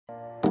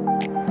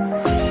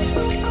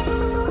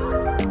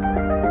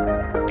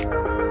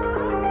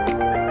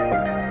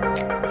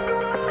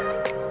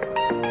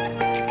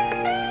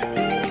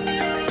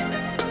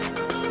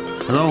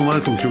Hello and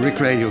welcome to Rick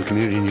Radio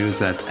Community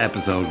Newsdesk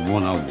episode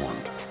 101.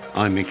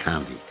 I'm Mick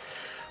Handy.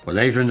 Well,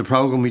 later in the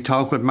programme we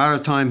talk with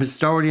maritime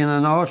historian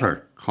and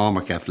author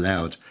Cormac F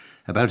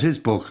about his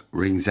book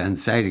Ringsend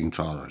Sailing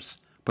Trawlers.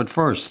 But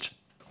first,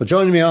 well,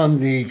 joining me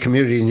on the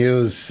community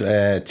news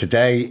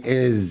today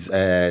is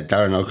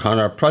Darren O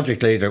Connor,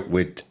 project leader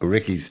with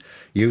RICCYS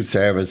Youth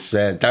Service.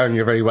 Darren,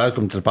 you're very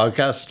welcome to the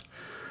podcast.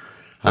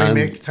 Hi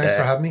Mick, thanks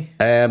for having me.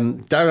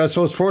 Darren, I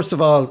suppose first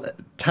of all,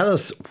 tell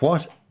us,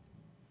 what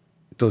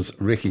does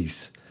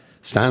RICCYS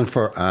stand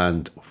for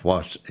and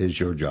what is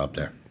your job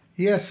there?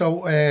 Yeah,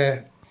 so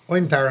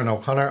I'm Darren O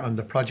Connor. I'm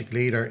the project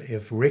leader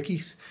of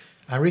RICCYS.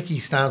 And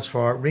RICCYS stands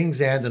for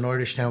Ringsend and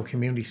Irishtown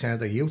Community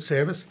Centre Youth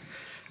Service.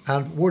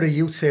 And we're a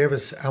youth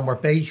service and we're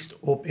based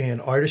up in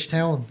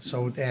Irishtown.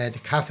 So the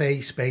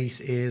cafe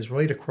space is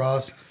right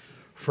across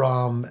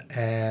from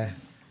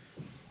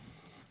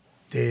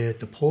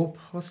the pub.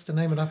 What's the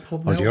name of that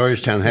pub now? The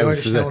Irishtown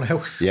House. The Irishtown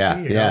House.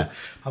 Yeah.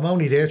 I'm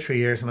only there 3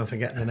 years and I'm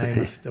forgetting the name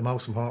of the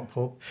most important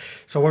pub.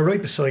 So we're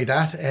right beside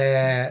that.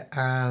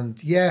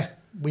 And yeah,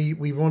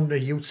 we run the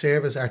youth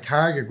service. Our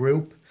target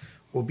group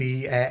will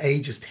be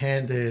ages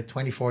 10 to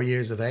 24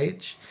 years of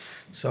age.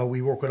 So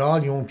we work with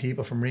all young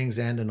people from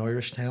Ringsend and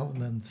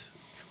Irishtown, and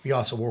we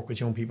also work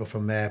with young people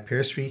from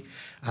Pearse Street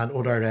and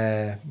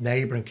other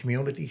neighbouring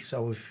communities.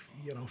 So if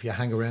you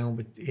hang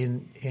around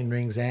in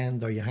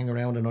Ringsend or you hang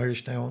around in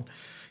Irishtown,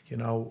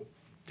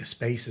 the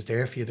space is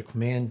there for you to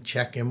come in,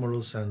 check in with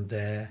us,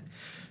 and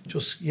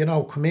just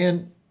come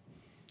in,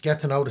 get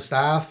to know the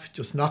staff,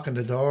 just knock on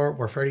the door.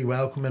 We're very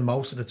welcoming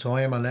most of the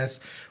time, unless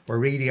we're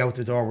really out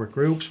the door with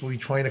groups. We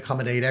try and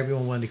accommodate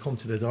everyone when they come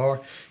to the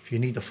door. If you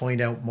need to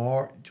find out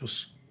more,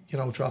 just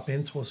drop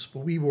into us. But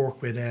we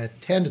work with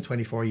 10 to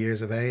 24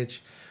 years of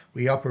age.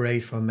 We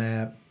operate from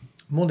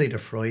Monday to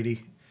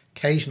Friday,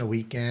 occasional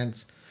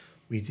weekends.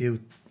 We do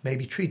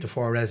maybe 3 to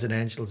 4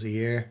 residentials a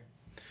year.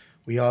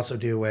 We also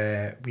do,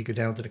 we go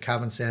down to the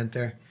Cavan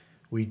Centre.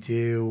 We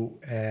do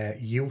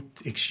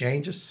youth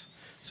exchanges.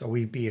 So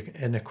we'd be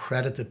an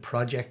accredited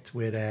project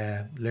with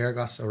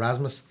Lowth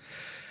Erasmus.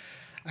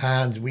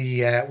 And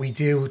we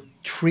do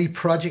 3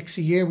 projects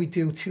a year. We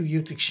do 2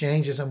 youth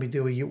exchanges and we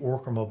do a youth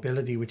worker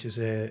mobility, which is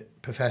a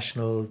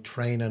professional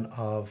training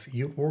of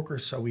youth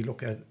workers. So we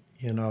look at,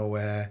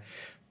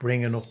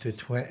 bringing up to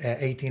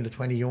 18 to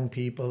 20 young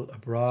people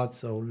abroad.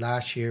 So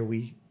last year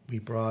we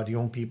brought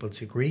young people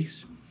to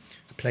Greece,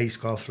 a place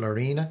called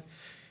Florina.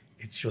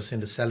 It's just in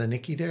the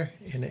Saloniki there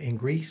in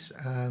Greece.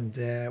 And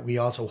we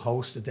also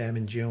hosted them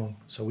in June.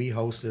 So we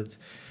hosted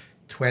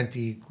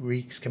 20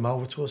 Greeks came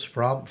over to us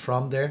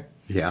from there.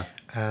 Yeah.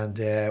 And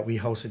we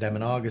hosted them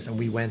in August and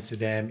we went to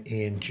them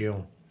in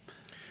June.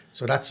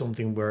 So that's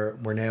something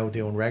we're now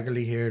doing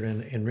regularly here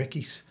in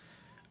RICCYS.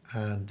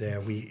 And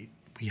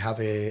we have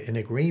an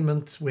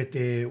agreement with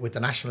the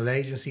national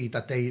agency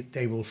that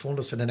they will fund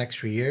us for the next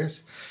 3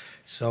 years.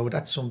 So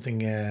that's something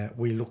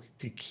we look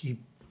to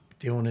keep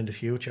doing in the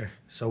future.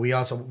 So we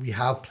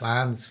have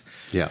plans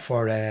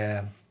for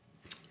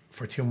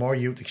 2 more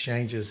youth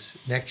exchanges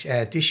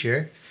this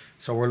year.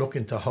 So we're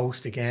looking to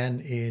host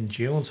again in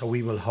June. So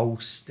we will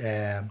host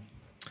a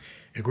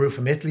group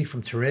from Italy,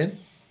 from Turin.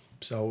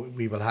 So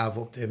we will have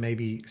up to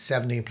maybe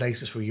 17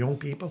 places for young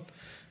people.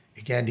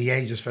 Again, the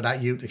ages for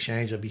that youth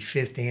exchange will be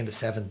 15 to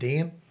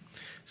 17.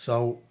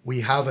 So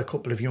we have a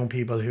couple of young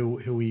people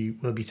who we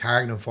will be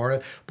targeting for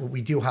it, but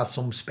we do have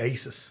some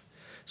spaces.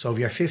 So if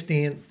you're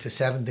 15 to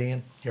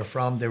 17, you're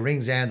from the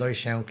Ringsend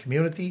Irishtown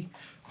community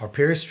or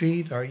Pearse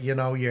Street, or you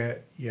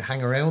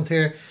hang around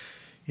here,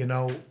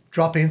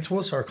 drop into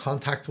us or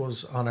contact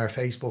us on our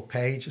Facebook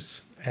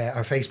page,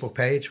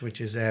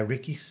 which is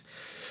RICCYS,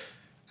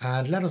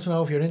 and let us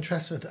know if you're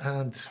interested.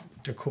 And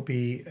there could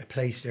be a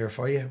place there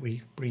for you.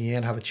 We bring you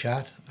in, have a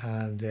chat,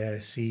 and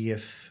see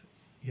if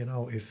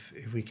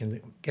we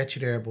can get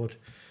you there. But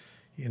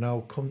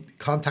come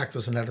contact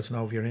us and let us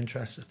know if you're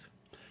interested.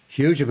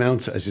 Huge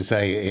amounts, as you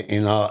say,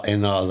 in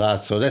all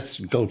that. So let's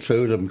go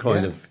through them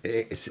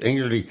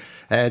singularly.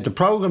 The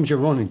programmes you're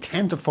running,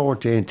 10 to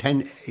 14,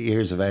 10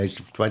 years of age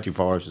to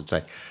 24, I should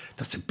say.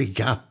 That's a big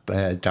gap,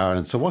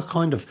 Darren. So what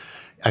kind of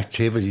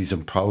activities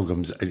and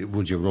programmes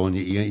would you run?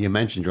 You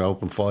mentioned you're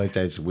open 5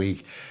 days a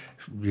week,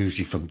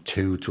 usually from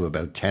 2 to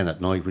about 10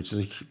 at night, which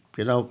is,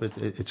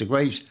 it's a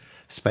great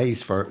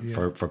space for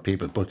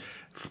people. But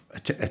a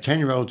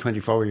 10-year-old,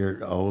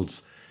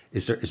 24-year-olds,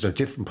 is there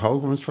different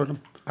programmes for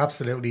them?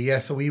 Absolutely, yeah.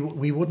 So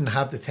we wouldn't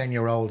have the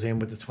 10-year-olds in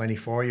with the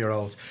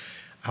 24-year-olds.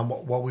 And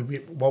what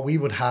we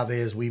would have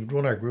is we'd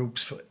run our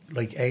groups for,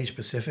 like, age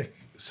specific.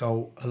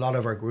 So a lot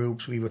of our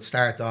groups, we would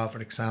start off, for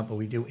example,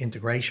 we do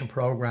integration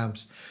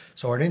programs.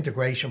 So our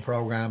integration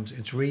programs,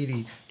 it's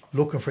really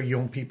looking for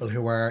young people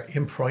who are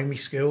in primary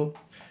school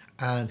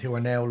and who are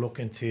now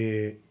looking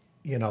to,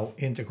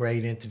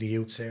 integrate into the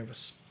youth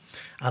service.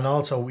 And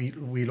also we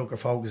look at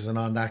focusing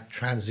on that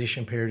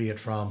transition period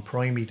from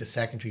primary to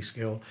secondary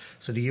school.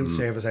 So the youth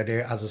service are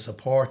there as a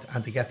support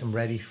and to get them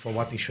ready for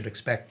what they should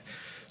expect.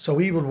 So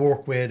we will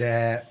work with,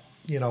 4th,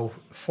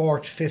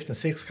 5th and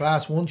 6th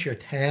class once you're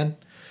 10.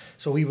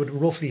 So we would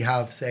roughly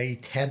have, say,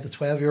 10 to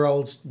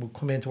 12-year-olds would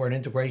come into our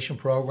integration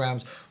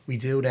programs. We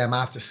do them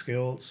after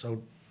school.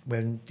 So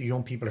when the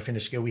young people are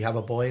finished school, we have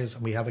a boys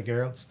and we have a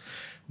girls.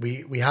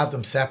 We have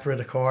them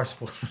separate, of course,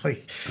 but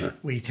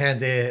we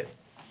tend to,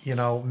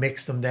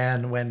 mix them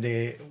then when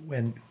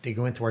they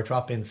go into our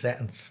drop-in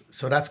settings.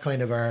 So that's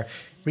kind of our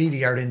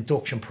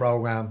induction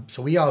program.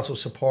 So we also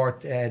support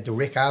the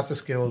RICC after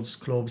schools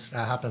clubs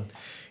that happen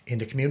in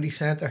the community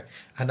centre,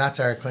 and that's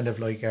our kind of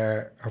like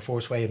our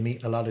first way of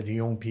meeting a lot of the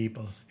young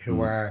people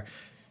who are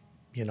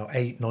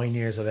 8-9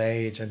 years of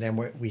age, and then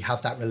we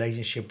have that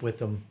relationship with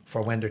them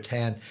for when they're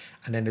 10,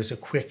 and then there's a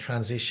quick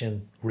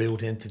transition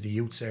route into the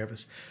youth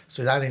service.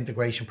 So that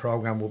integration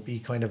program will be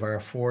kind of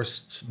our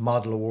first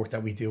model of work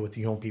that we do with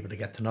the young people to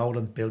get to know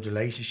them, build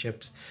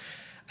relationships.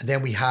 And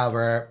then we have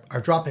our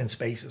drop-in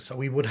spaces. So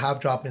we would have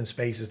drop-in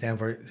spaces then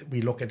for,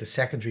 we look at the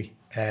secondary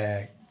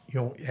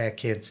young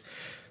kids.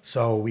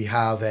 So we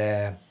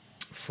have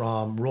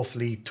from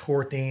roughly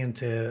 13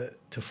 to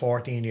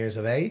 14 years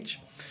of age,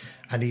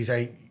 and these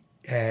are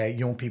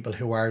young people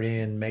who are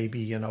in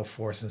maybe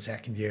first and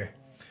second year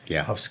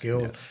of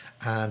school,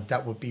 and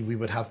that would be, we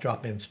would have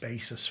drop-in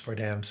spaces for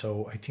them.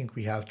 So I think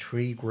we have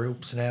 3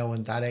 groups now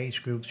in that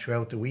age group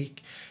throughout the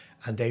week,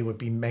 and they would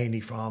be mainly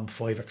from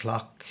 5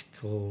 o'clock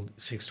till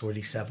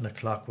 6:30, 7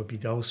 o'clock would be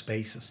those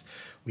spaces.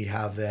 We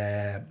have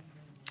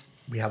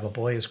a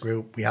boys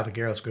group, we have a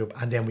girls group,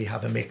 and then we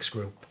have a mixed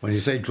group. When you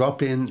say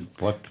drop in,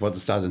 what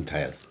does that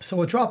entail?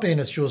 So a drop-in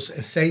is just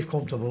a safe,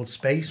 comfortable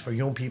space for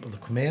young people to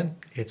come in.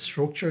 It's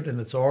structured and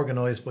it's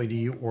organised by the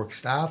youth work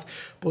staff,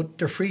 but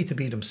they're free to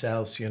be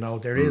themselves.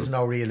 There is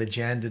no real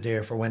agenda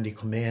there for when they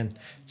come in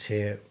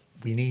to,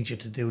 we need you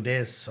to do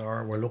this,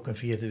 or we're looking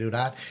for you to do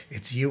that.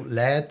 It's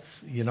youth-led,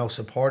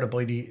 supported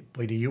by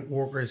the youth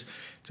workers.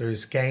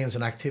 There's games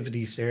and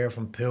activities there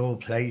from pool,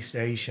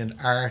 PlayStation,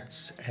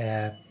 arts,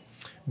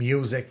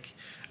 music,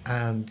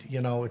 and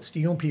it's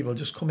the young people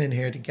just come in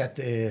here to get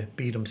to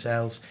be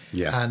themselves.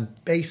 And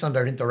based on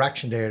their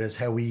interaction there is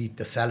how we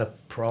develop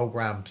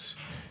programs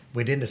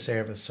within the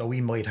service. So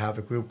we might have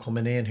a group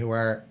coming in who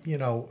are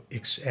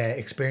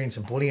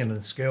experiencing bullying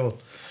in school,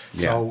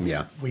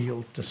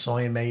 we'll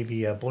design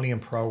maybe a bullying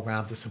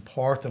program to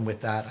support them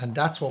with that, and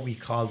that's what we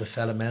call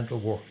developmental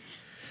work.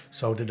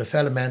 So the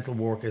developmental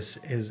work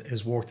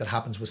is work that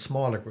happens with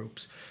smaller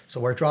groups.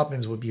 So our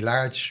drop-ins would be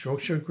large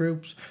structured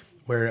groups,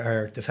 where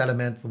our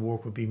developmental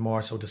work would be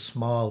more so the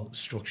small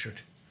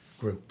structured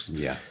groups.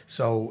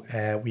 So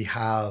we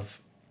have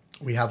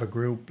a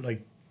group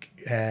like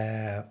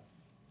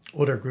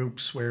other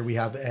groups where we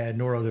have a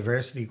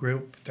neurodiversity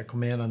group that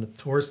come in on a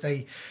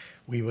Thursday.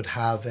 We would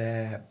have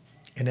an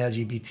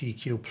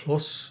LGBTQ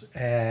plus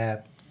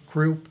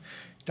group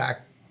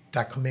that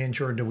come in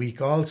during the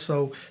week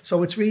also.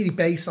 So it's really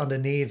based on the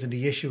needs and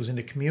the issues in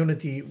the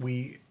community.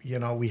 We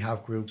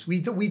have groups. We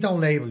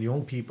don't label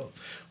young people.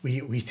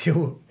 We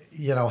do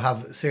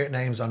have certain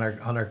names on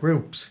our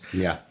groups.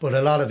 But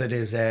a lot of it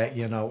is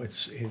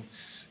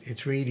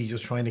it's really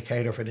just trying to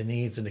cater for the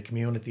needs in the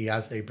community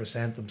as they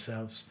present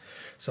themselves.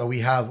 So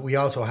we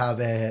also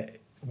have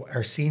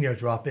our senior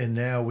drop in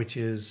now, which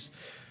is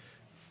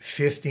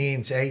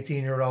 15 to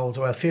 18 year olds,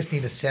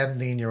 15 to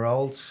 17 year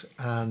olds,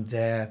 and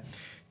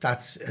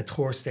that's a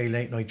Thursday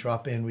late night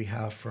drop in. We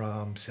have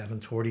from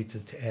 7:30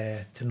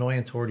 to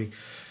 9:30,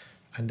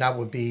 and that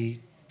would be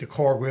the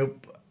core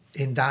group.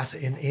 In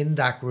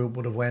that group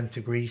would have went to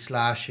Greece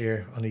last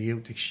year on a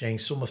youth exchange.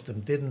 Some of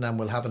them didn't, and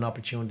will have an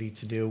opportunity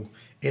to do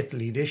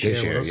Italy this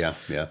year with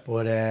us.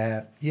 But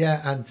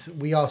and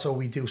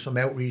we do some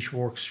outreach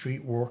work,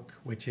 street work,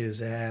 which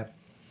is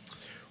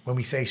when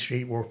we say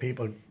street work,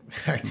 people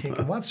are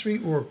thinking, what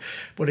street work?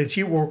 But it's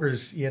youth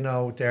workers,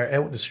 they're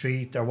out in the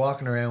street, they're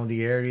walking around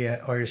the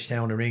area, Irish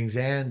Town and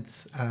Ringsend,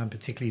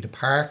 particularly the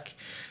park,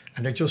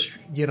 and they're just,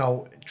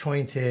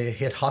 trying to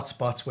hit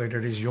hotspots where there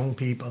is young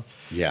people.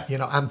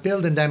 And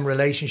building them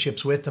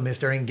relationships with them. If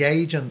they're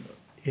engaging,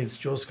 it's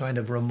just kind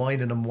of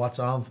reminding them what's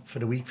on for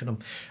the week for them.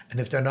 And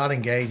if they're not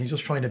engaging,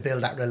 just trying to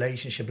build that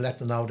relationship, let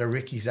them know the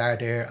RICCYS are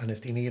there, and if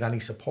they need any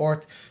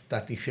support,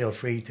 that they feel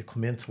free to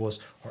come into us.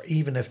 Or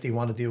even if they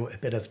want to do a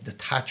bit of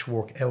detached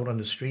work out on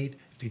the street,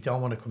 if they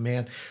don't want to come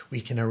in, we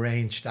can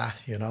arrange that,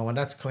 and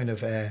that's kind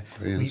of,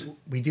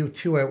 we do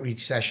 2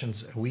 outreach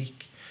sessions a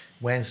week,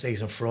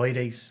 Wednesdays and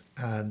Fridays,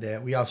 and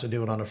we also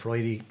do it on a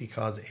Friday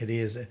because it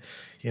is,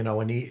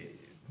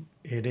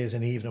 it is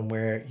an evening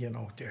where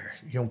their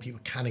young people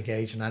can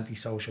engage in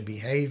antisocial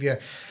behaviour.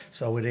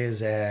 So it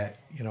is a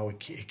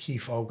key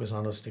focus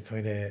on us to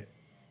kind of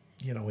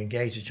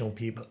engage with young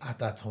people at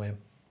that time.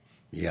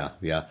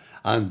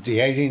 And the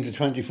 18 to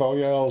 24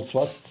 year olds,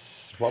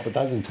 what would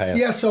that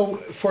entail? So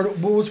for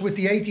those with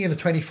the 18 to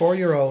 24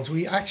 year olds,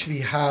 we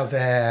actually have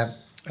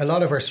a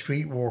lot of our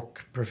street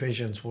work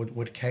provisions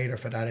would cater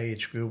for that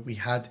age group. We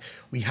had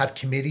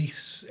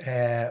committees,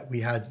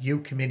 we had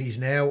youth committees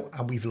now,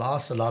 and we've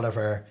lost a lot of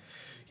our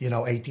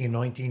 18,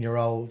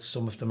 19-year-olds.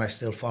 Some of them are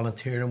still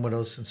volunteering with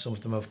us, and some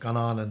of them have gone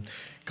on and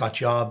got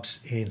jobs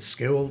in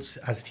schools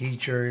as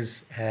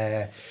teachers.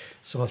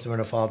 Some of them are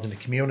involved in the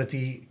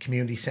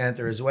community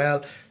centre as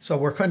well. So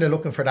we're kind of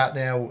looking for that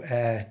now,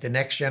 the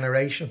next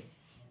generation,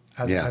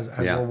 as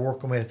we're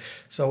working with.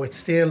 So it's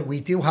still, we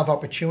do have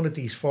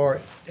opportunities for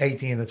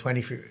 18 to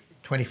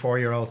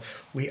 24-year-old.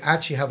 We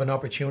actually have an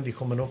opportunity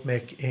coming up,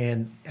 Mick,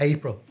 in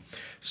April.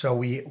 So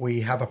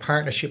we have a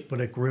partnership with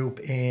a group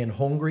in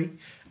Hungary,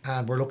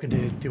 and we're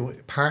looking to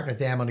partner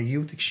them on a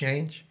youth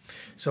exchange.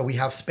 So we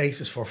have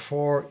spaces for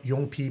 4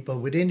 young people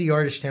within the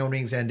Irish Town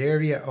Ringsend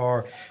area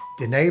or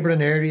the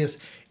neighbouring areas.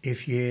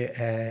 If you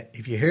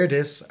hear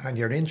this and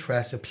you're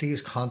interested,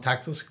 please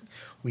contact us.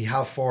 We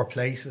have 4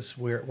 places.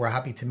 We're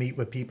happy to meet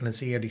with people and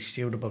see are they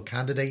suitable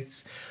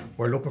candidates.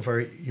 We're looking for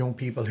young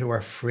people who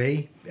are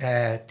free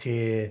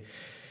to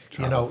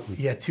travel.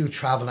 To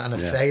travel and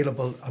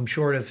available. I'm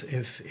sure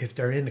if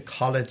they're in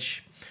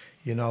college,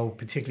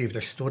 particularly if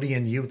they're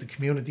studying youth and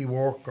community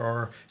work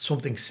or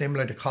something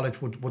similar, the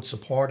college would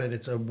support it.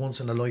 It's a once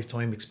in a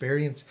lifetime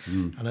experience,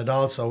 and it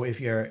also,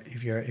 if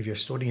you're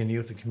studying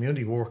youth and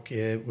community work,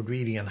 it would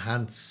really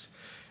enhance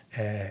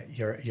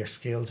your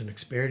skills and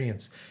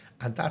experience.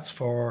 And it's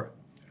for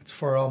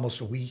almost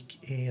a week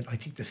in, I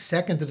think, the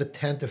 2nd to the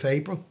 10th of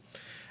April.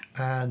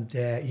 And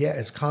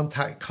it's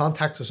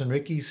contact us on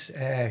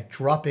RICCYS,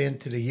 drop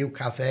into the U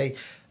Cafe,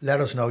 let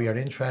us know you're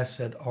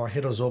interested, or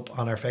hit us up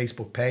on our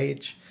Facebook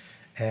page.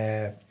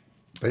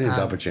 Brilliant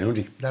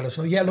opportunity. Let us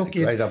know. Yeah, look,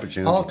 great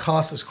opportunity. All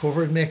costs is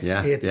covered, Mick.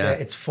 Yeah,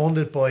 it's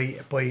funded by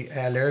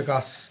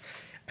RICCYS.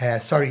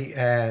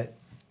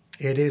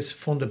 It is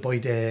funded by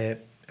the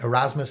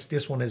Erasmus.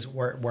 This one is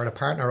we're a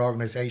partner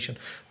organisation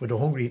with the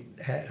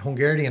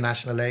Hungarian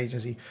National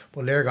Agency,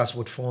 but RICCYS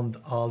would fund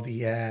all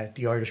the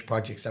Irish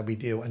projects that we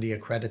do and the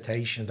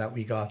accreditation that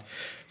we got.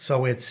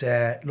 So it's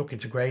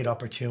it's a great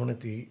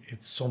opportunity.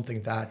 It's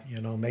something that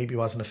maybe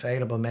wasn't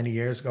available many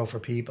years ago for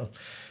people,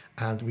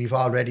 and we've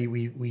already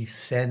we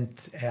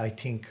sent I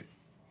think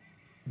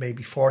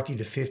maybe 40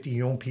 to 50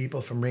 young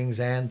people from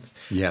Ringsend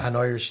and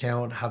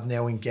Irishtown have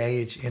now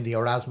engaged in the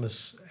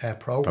Erasmus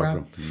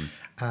program.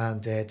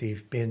 And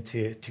they've been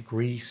to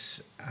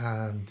Greece,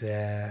 and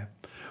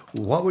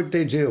what would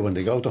they do when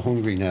they go to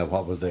Hungary now?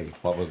 What would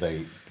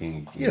they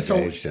be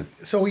engaged in?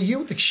 So a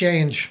youth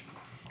exchange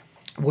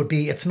would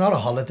be, it's not a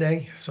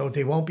holiday, so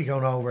they won't be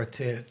going over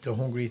to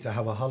Hungary to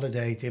have a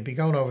holiday. They'll be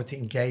going over to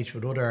engage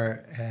with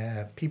other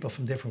people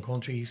from different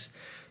countries,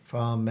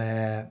 from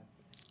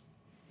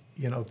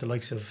the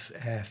likes of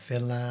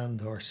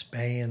Finland or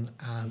Spain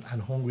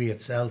and Hungary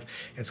itself.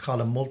 It's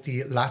called a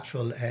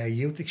multilateral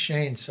youth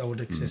exchange. So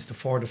it exists to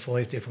 4 to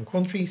 5 different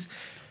countries,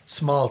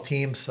 small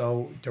teams.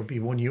 So there'll be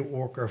one youth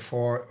worker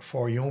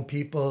for young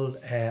people,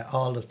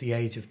 all of the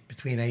age of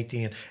between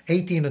 18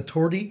 and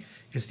 30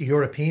 is the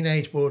European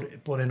age,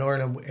 but in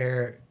Ireland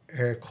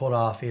our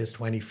cut-off is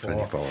 24.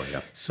 24,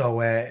 yeah.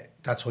 So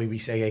that's why we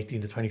say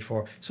 18 to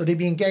 24. So they'd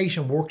be engaged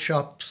in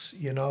workshops,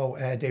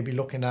 they'd be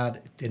looking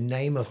at, the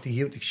name of the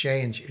youth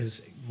exchange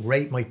is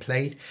Rate My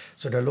Plate.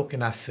 So they're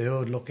looking at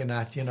food, looking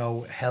at,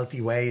 healthy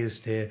ways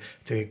to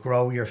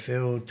grow your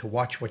food, to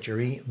watch what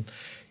you're eating,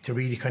 to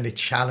really kind of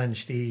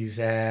challenge these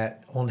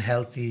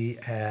unhealthy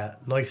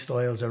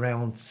lifestyles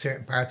around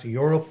certain parts of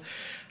Europe.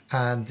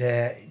 And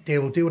they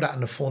will do that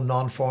in a fun,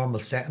 non-formal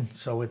setting.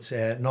 So it's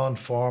a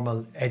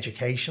non-formal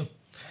education,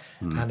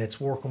 and it's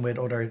working with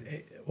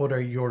other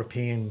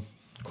European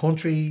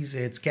countries.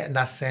 It's getting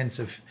that sense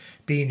of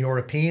being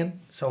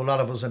European. So a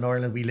lot of us in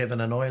Ireland, we live in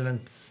an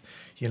island.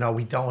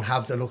 We don't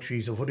have the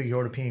luxuries of other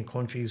European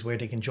countries where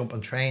they can jump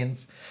on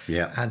trains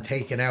and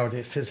take an hour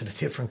to visit a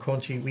different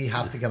country. We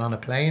have to get on a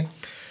plane.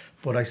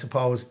 But I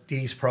suppose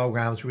these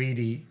programs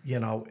really,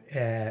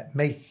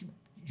 make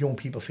young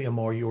people feel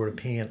more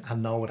European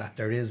and know that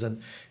there is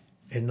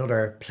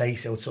another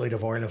place outside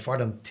of Ireland for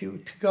them to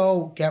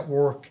go get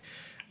work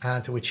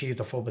and to achieve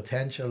their full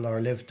potential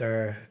or live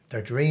their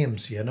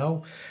dreams,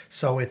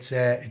 So it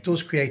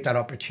does create that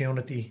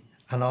opportunity,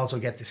 and also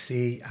get to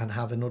see and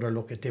have another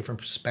look at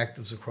different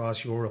perspectives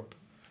across Europe.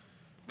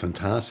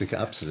 Fantastic,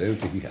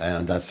 absolutely.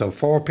 And that's so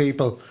 4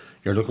 people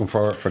you're looking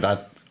for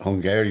that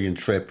Hungarian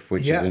trip,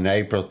 which is in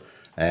April.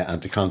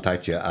 And to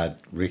contact you at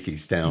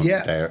RICCYS down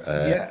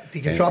there. They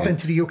can drop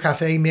into the U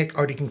Cafe, Mick,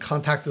 or they can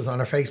contact us on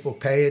our Facebook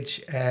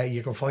page.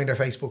 You can find our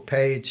Facebook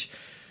page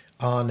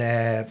on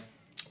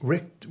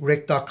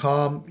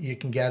rick.com. You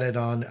can get it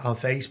on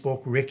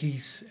Facebook,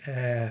 RICCYS.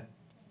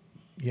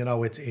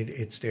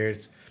 It's there.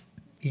 It's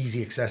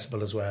easy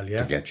accessible as well,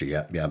 To get you,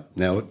 yeah.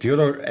 Now, the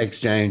other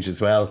exchange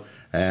as well,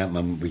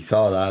 and we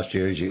saw last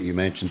year, as you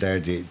mentioned there,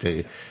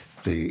 the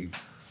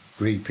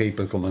Greek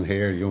people coming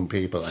here, young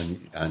people,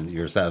 and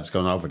yourselves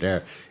going over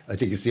there. I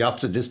think it's the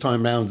opposite this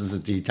time round, is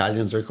that the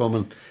Italians are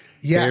coming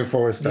here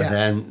first, and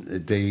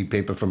then the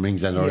people from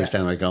Ringsend and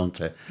Irishtown are going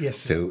to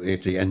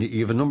Italy. And you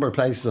have a number of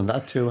places on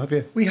that too, have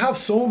you? We have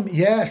some,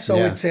 So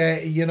it's,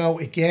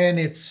 again,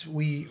 it's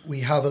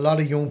we have a lot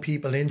of young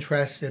people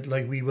interested.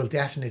 Like, we will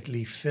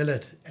definitely fill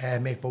it,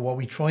 Mick, but what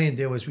we try and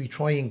do is we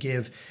try and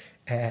give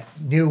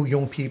new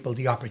young people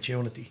the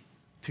opportunity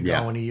to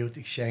Yeah. go on a youth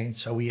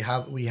exchange. So we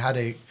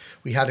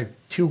had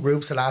two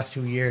groups the last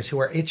 2 years who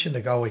are itching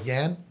to go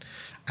again,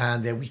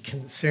 and we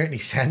can certainly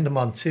send them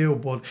on too.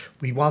 But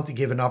we want to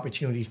give an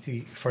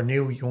opportunity for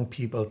new young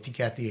people to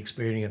get the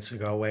experience to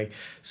go away.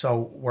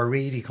 So we're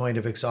really kind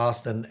of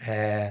exhausting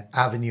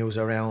avenues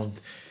around,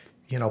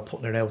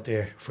 putting it out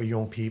there for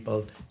young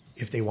people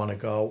if they want to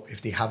go, if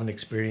they haven't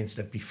experienced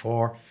it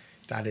before,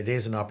 that it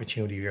is an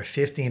opportunity. You're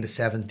 15 to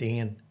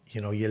 17,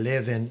 you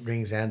live in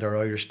Ringsend or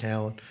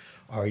Irishtown,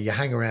 or you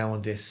hang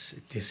around this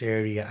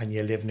area and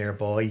you live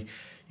nearby,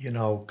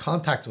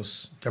 contact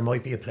us. There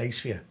might be a place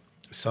for you.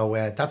 So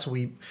that's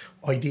what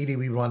ideally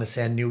we want to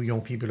send new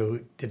young people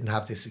who didn't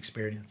have this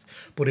experience.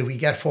 But if we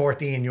get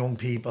 14 young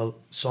people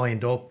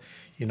signed up,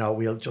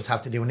 we'll just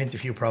have to do an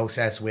interview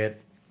process with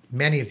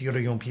many of the other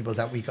young people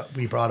that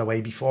we brought away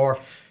before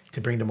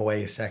to bring them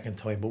away a second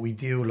time. But we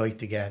do like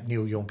to get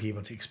new young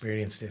people to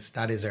experience this.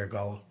 That is our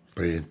goal.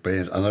 Brilliant,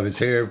 brilliant. And I was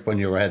here when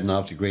you were heading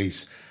off to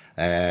Greece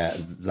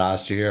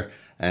last year.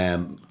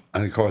 And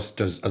of course,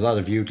 there's a lot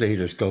of youth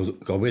leaders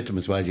go with them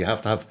as well. You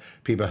have to have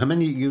people. How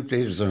many youth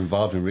leaders are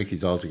involved in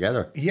RICCYS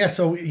altogether? Yeah,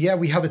 so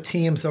we have a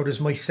team. So there's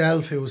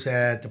myself, who's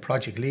the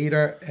project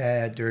leader.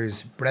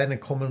 There's Brendan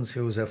Cummins,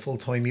 who's a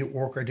full-time youth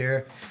worker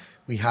there.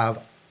 We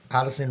have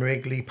Alison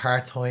Wrigley,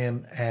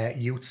 part-time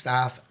youth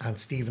staff, and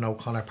Stephen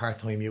O'Connor,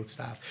 part-time youth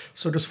staff.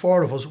 So there's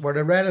 4 of us. We're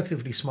a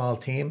relatively small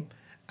team,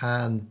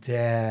 and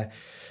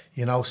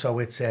so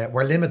it's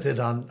we're limited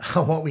on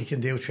what we can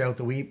do throughout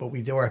the week, but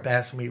we do our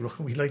best, and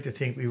we like to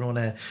think we run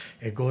a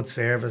good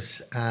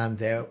service,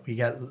 and we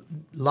get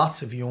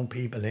lots of young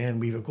people in.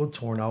 We have a good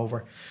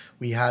turnover.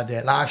 We had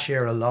last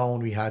year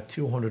alone, we had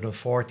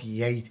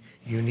 248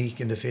 unique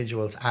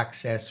individuals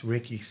access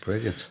RICCYS.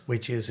 Brilliant.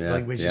 Which is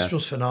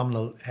just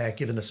phenomenal,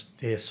 given the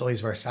size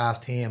of our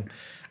staff team,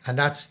 and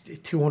that's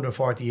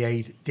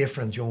 248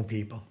 different young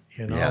people.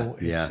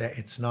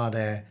 It's not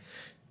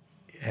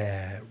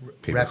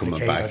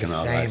replicate the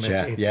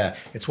same.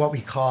 It's what we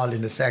call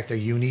in the sector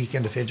unique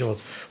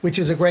individuals, which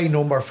is a great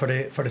number for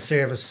the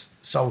service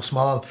so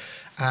small.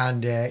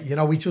 And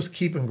we just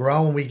keep on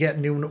growing. We're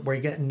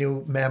getting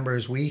new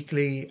members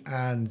weekly,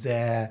 and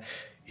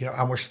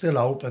and we're still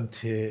open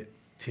to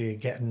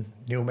getting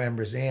new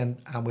members in,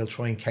 and we'll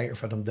try and cater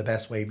for them the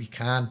best way we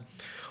can.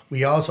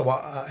 We also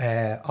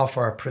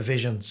offer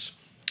provisions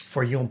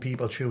for young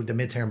people through the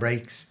midterm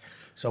breaks.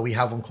 So we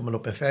have one coming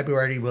up in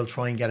February. We'll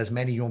try and get as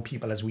many young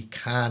people as we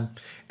can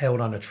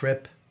out on a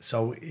trip.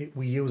 So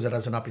we use it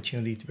as an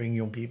opportunity to bring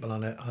young people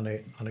on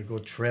a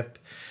good trip.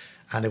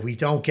 And if we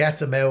don't get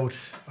them out,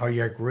 or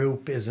your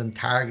group isn't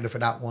targeted for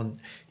that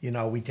one,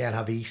 we then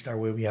have Easter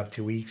where we have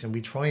 2 weeks, and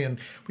we try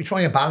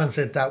and balance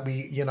it that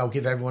we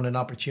give everyone an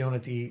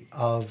opportunity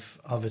of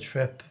a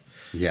trip.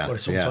 Yeah. But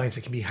sometimes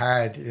it can be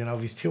hard.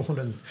 These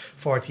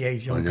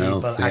 248 young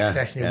people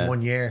accessing in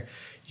 1 year.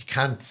 You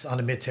can't, on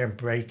a midterm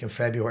break in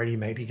February,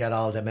 maybe get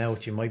all them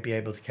out. You might be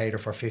able to cater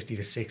for 50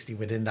 to 60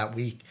 within that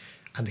week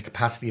and the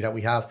capacity that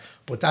we have.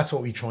 But that's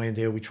what we try and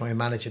do. We try and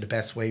manage it the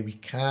best way we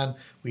can.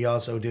 We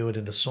also do it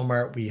in the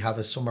summer. We have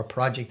a summer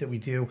project that we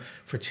do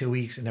for 2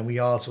 weeks. And then we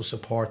also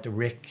support the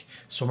RIC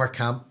summer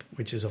camp,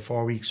 which is a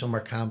 4-week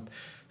summer camp.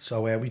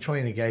 So we try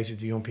and engage with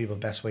the young people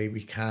the best way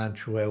we can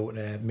throughout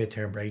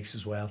midterm breaks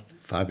as well.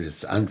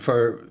 Fabulous. And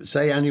for,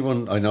 say,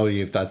 anyone, I know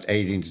you've that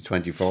 18 to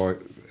 24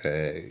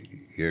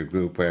 year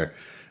group where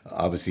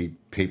obviously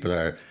people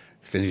are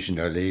finishing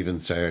their leaving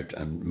cert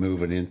and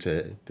moving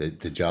into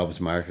the jobs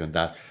market, and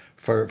that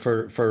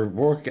for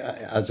work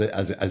as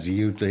a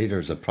youth leader,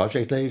 as a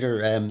project leader,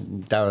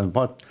 Darren,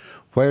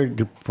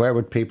 where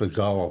would people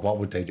go, or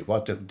what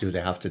do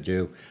they have to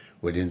do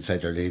with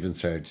inside their leaving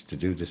cert to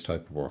do this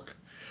type of work?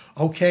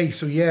 Okay,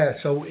 so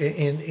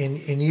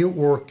in youth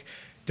work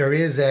there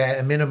is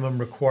a minimum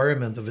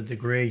requirement of a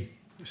degree.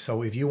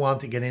 So if you want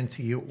to get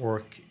into youth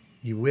work,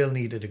 you will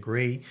need a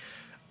degree.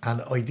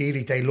 And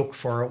ideally, they look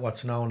for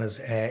what's known as,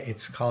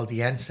 it's called the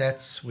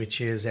NSETs, which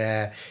is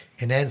an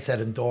NSET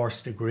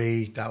endorsed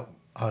degree that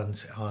on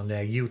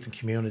youth and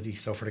community.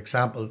 So, for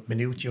example,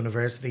 Maynooth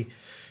University,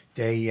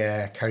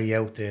 they carry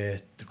out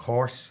the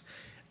course.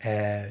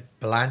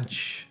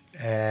 Blanche,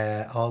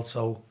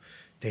 also,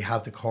 they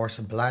have the course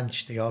in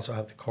Blanche. They also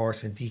have the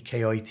course in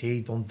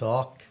DKIT,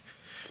 Dundalk.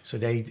 So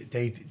they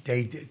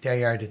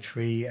are the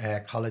 3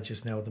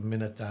 colleges now at the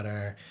minute that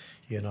are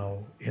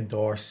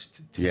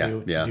endorsed to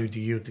do the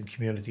youth and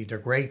community. They're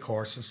great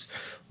courses.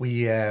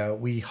 We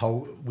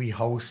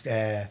host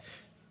the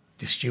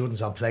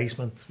students on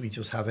placement. We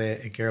just have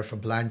a girl from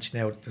Blanche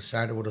now that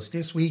started with us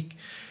this week,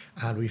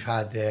 and we've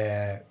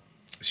had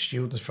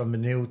students from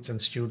Maynooth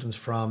and students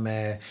from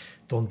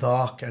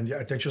Dundalk, and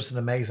they're just an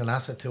amazing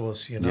asset to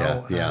us,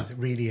 and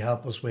really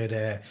help us with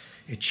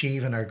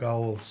achieving our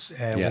goals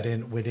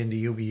within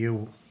the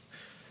UBU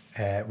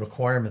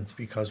requirements,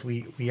 because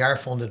we are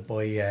funded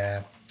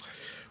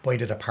by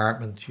the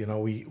department.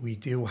 We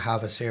do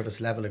have a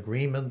service level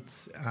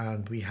agreement,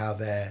 and we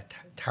have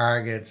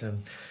targets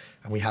and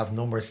we have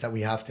numbers that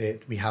we have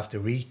to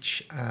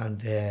reach,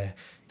 and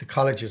the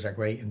colleges are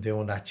great in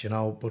doing that,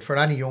 But for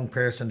any young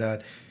person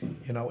that,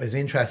 is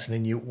interested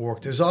in youth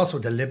work, there's also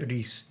the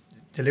Liberties.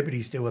 The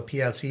Liberties do a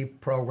PLC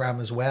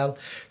program as well.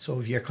 So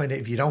if you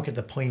don't get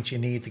the point you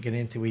need to get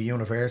into a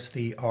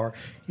university, or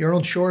you're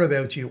unsure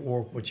about youth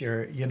work, but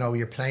you're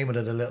playing with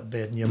it a little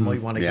bit and you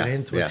might want to get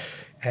into it,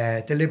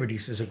 the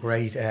Liberties is a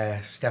great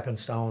stepping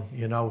stone,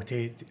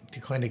 to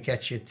kind of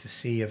get you to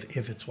see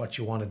if it's what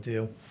you want to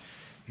do.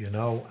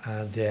 So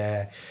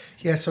they're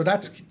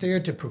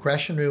the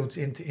progression routes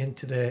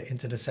into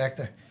the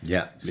sector.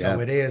 So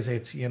it is.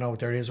 It's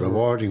there is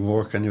rewarding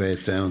work anyway. It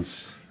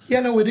sounds. Yeah,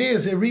 no, it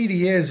is. It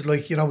really is.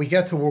 Like, we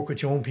get to work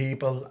with young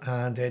people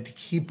and to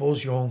keep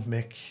us young,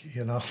 Mick.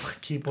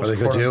 Keep us. Well, they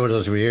could do with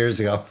us years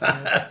ago.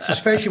 So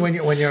especially when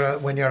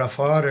you're a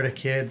father to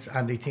kids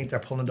and they think they're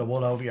pulling the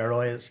wool over your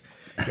eyes.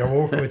 You're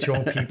working with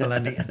young people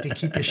and they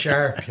keep you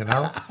sharp,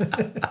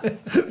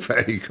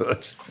 Very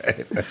good,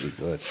 very, very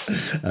good.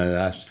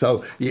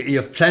 So you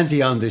have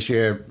plenty on this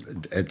year,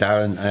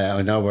 Darren.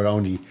 I know we're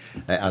only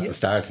at the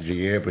start of the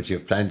year, but you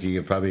have plenty.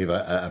 You probably have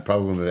a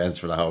programme of events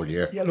for the whole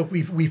year. Yeah, look,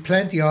 we've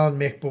plenty on,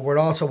 Mick, but we're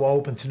also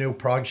open to new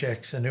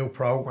projects and new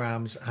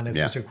programmes. And if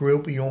there's a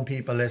group of young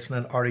people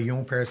listening or a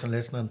young person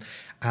listening,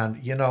 and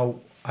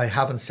I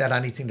haven't said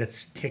anything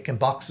that's ticking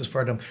boxes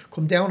for them,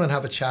 come down and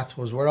have a chat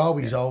to us. We're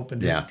always open.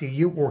 The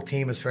youth work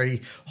team is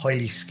very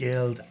highly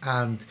skilled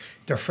and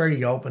they're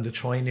very open to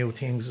trying new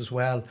things as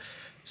well.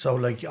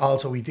 So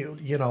also we do,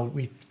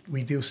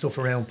 we do stuff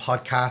around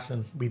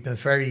podcasting. We've been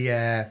very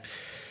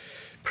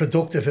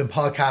productive in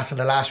podcasting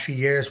the last few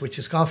years, which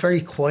has gone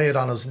very quiet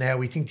on us now.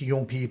 We think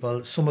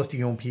some of the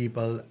young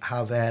people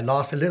have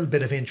lost a little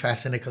bit of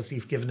interest in it because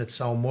they've given it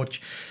so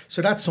much.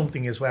 So that's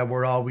something as well.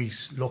 We're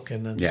always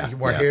looking, and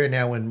we're here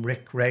now in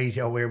RICC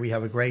Radio where we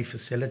have a great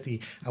facility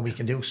and we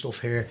can do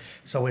stuff here.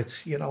 So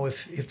it's,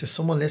 if there's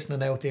someone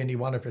listening out there and you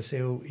want to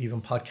pursue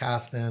even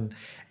podcasting,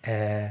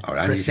 or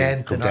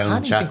anything, come down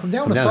and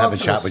have a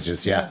chat with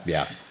us.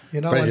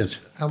 Brilliant.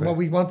 And what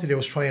we want to do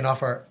is try and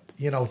offer,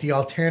 the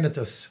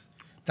alternatives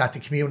that the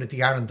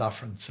community aren't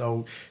offering.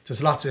 So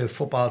there's lots of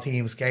football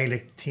teams,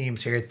 Gaelic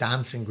teams here,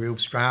 dancing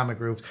groups, drama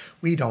groups.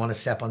 We don't want to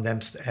step on them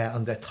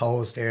on their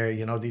toes there.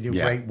 They do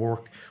great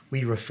work.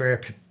 We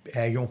refer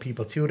young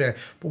people to there,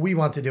 but we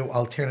want to do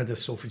alternative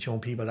stuff with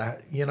young people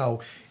that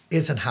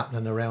isn't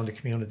happening around the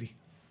community.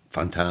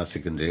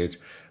 Fantastic indeed.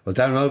 Well,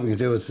 Darren, all we can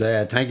do is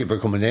thank you for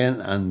coming in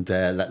and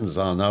letting us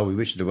all know. We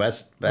wish you the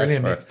best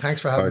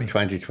Thanks for having me.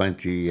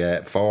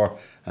 2024,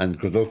 and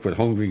good luck with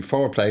Hungary.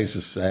 4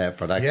 places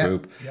for that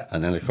group. Yeah.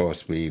 And then, of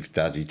course, we've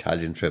that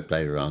Italian trip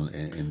later on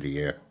in the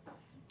year.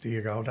 There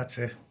you go. That's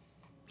it.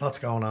 Lots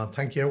going on.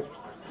 Thank you.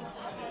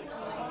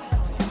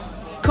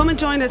 Come and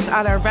join us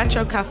at our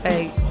Retro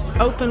Cafe,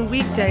 open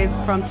weekdays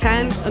from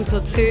 10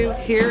 until 2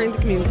 here in the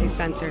community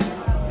centre.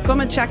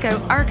 Come and check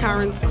out our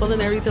Karen's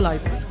culinary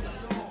delights.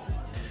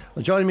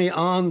 Well, joining me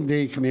on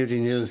the Community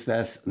News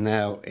Desk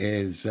now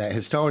is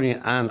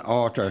historian and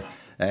author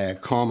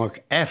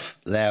Cormac F.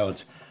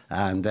 Lowth.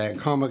 And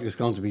Cormac is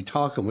going to be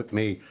talking with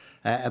me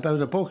about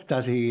a book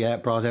that he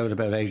brought out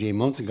about 18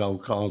 months ago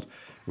called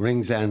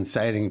Ringsend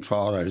Sailing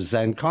Trawlers.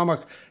 And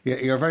Cormac,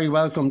 you're very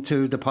welcome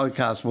to the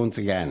podcast once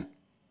again.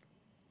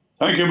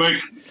 Thank you, Mick.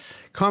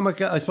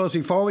 Cormac, I suppose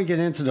before we get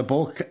into the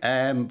book,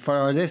 for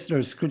our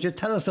listeners, could you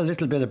tell us a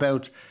little bit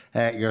about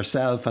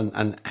yourself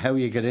and how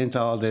you get into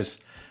all this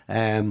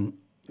writing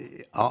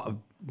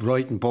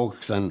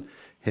books and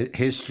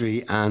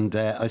history, and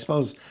I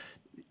suppose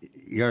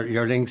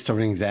your links to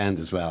Ringsend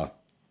as well?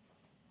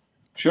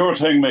 Sure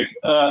thing, Mick.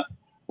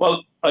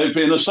 Well, I've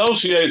been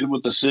associated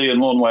with the sea in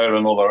one way or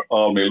another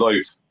all my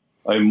life.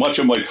 I'm much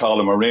of my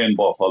call a marine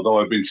buff, although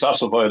I've been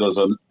classified as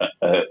a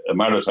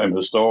maritime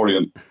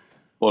historian.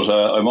 But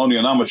I'm only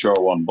an amateur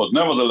one. But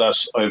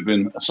nevertheless, I've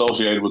been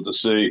associated with the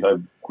sea. I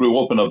grew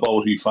up in a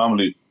boaty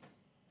family.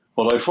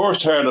 But I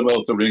first heard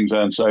about the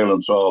Ringsend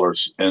sailing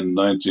trawlers in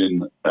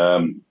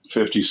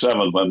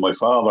 1957 when my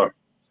father,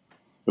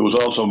 who was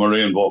also a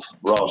marine buff,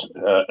 brought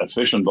a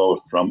fishing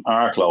boat from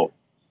Arklow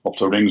up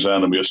to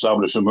Ringsend, and we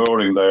established a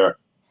mooring there.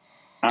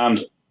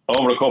 And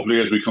over a couple of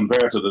years, we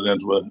converted it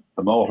into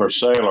a motor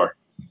sailor.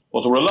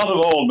 But there were a lot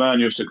of old men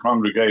used to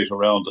congregate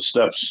around the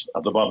steps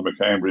at the bottom of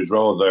Cambridge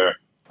Road there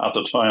at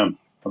the time.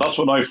 And that's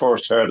when I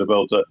first heard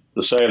about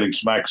the sailing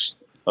smacks,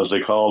 as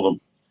they call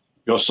them.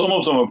 Because some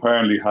of them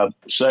apparently had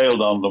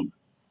sailed on them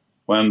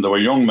when they were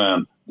young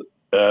men.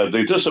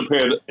 They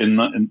disappeared.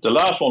 The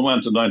last one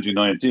went in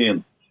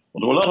 1919. But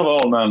there were a lot of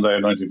old men there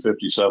in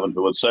 1957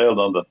 who had sailed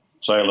on the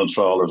sailing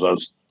trawlers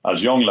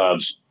as young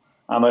lads.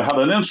 And I had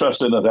an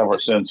interest in it ever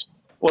since.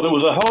 But it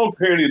was a whole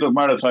period of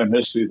maritime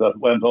history that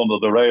went under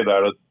the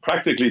radar. It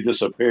practically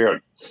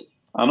disappeared.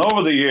 And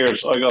over the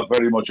years, I got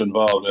very much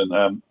involved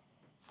in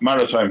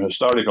maritime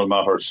historical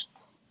matters.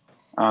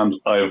 And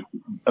I'm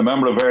a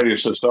member of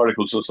various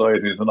historical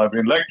societies, and I've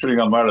been lecturing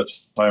on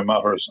maritime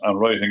matters and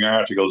writing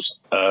articles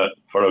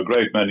for a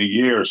great many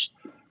years.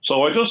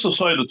 So I just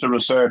decided to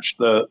research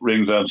the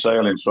Ringsend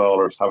sailing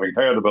trawlers, having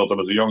heard about them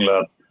as a young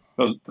lad,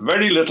 because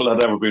very little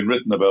had ever been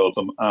written about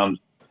them. And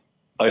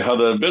I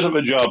had a bit of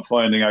a job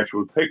finding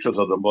actual pictures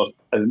of them, but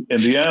in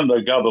the end,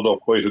 I gathered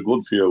up quite a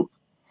good few.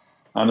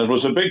 And it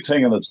was a big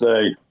thing in its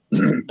day.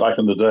 Back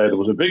in the day, there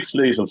was a big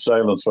fleet of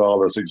sailing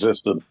trawlers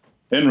existed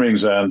in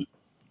Ringsend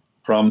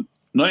from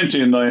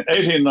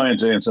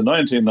 1819 to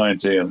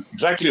 1919,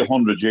 exactly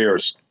 100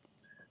 years.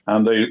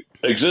 And they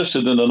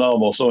existed in an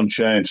almost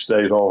unchanged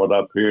state over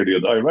that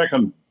period. I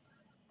reckon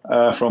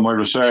from my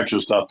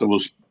researches that there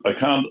was, I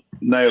can't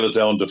nail it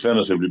down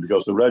definitively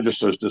because the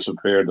registers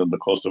disappeared in the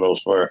Custom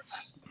House fire.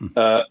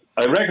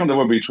 I reckon there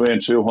were between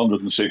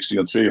 260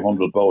 and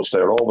 300 boats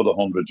there over the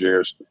 100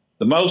 years.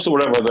 The most that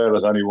were ever there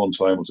at any one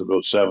time was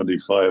about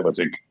 75, I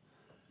think.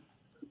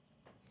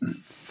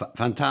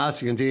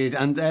 Fantastic indeed.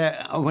 And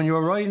when you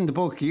were writing the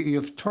book, you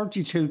have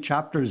 32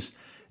 chapters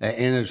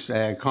in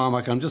it,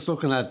 Cormac. I'm just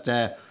looking at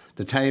the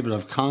table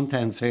of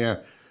contents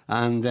here.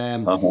 And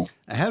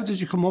how did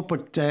you come up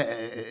with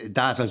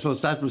that? I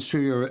suppose that was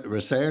through your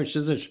research,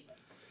 is it?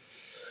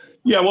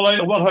 Yeah,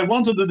 well, what I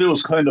wanted to do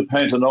was kind of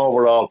paint an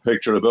overall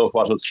picture about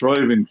what a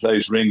thriving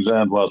place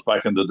Ringsend was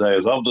back in the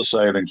days of the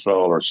sailing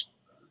trawlers.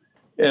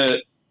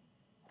 There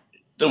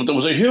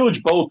was a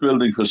huge boat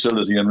building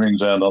facility in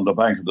Ringsend on the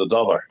bank of the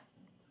Dodder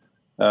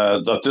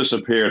that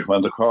disappeared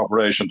when the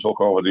corporation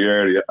took over the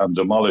area and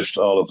demolished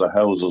all of the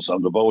houses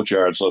and the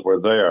boatyards that were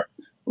there.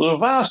 There was a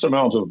vast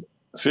amount of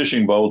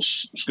fishing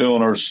boats,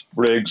 schooners,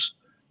 brigs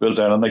built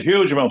there, and a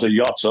huge amount of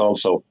yachts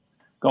also,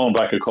 going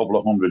back a couple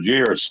of 100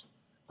 years.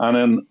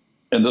 And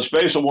in the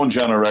space of one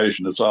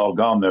generation, it's all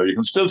gone now. You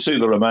can still see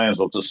the remains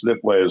of the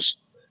slipways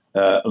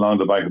along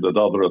the bank of the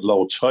Dodder at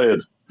low tide.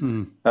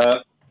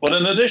 But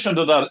in addition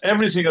to that,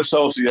 everything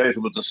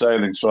associated with the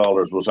sailing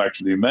trawlers was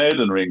actually made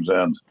in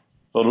Ringsend.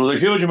 So there was a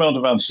huge amount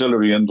of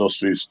ancillary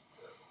industries,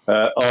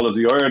 all of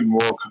the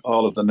ironwork,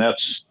 all of the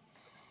nets,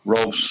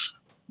 ropes,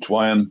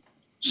 twine,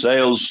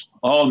 sails,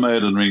 all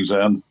made in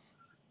Ringsend.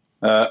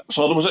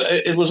 So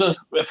it was a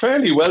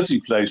fairly wealthy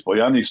place by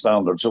any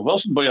standards. It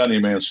wasn't by any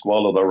means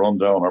squalid or run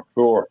down or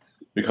poor,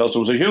 because there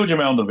was a huge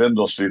amount of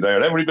industry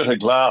there. Every bit of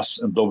glass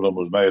in Dublin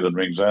was made in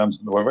Ringsend.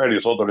 There were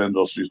various other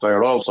industries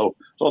there also.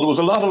 So there was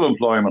a lot of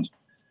employment.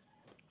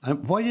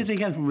 And why did they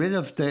get rid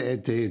of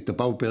the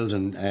boat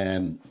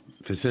building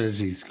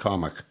facilities,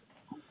 Cormac?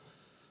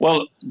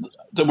 Well,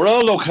 they were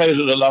all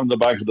located along the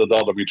bank of the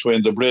Dodder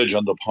between the bridge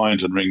and the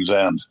point in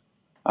Ringsend.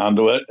 And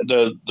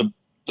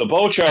the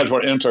boatyards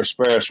were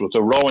interspersed with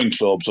the rowing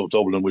clubs of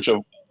Dublin, which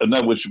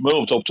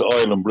moved up to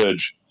Island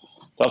Bridge,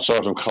 that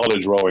sort of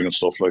college rowing and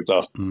stuff like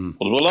that. But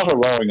there was a lot of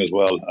rowing as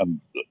well, and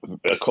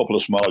a couple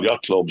of small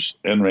yacht clubs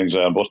in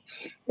Ringsend. But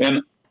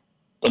in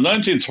the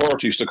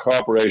 1930s, the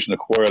corporation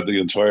acquired the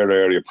entire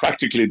area,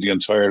 practically the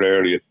entire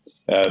area,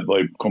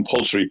 by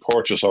compulsory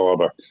purchase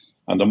order,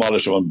 and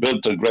demolished them and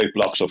built the great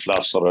blocks of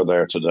flats that are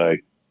there today.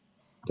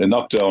 They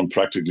knocked down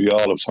practically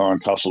all of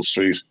Castle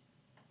Street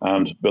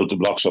and built the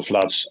blocks of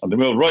flats. And they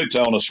moved right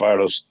down as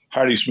far as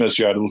Harry Smith's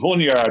yard. There was 1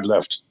 yard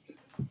left.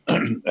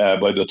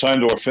 By the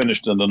time they were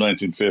finished in the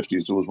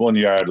 1950s, there was 1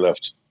 yard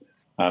left.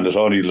 And it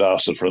only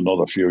lasted for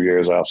another few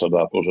years after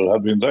that. But it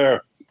had been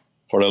there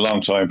for a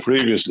long time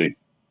previously.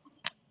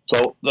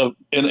 So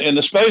in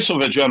the space of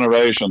a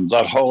generation,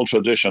 that whole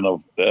tradition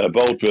of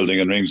boat building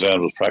in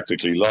Ringsend was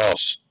practically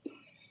lost.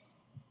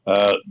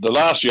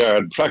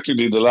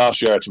 Practically the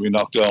last yard to be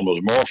knocked down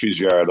was Murphy's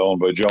yard, owned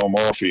by Joe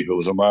Murphy, who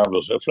was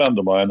a friend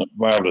of mine, a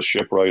marvellous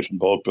shipwright and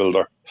boat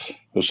builder,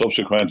 who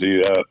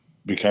subsequently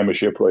became a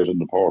shipwright in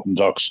the port and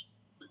docks.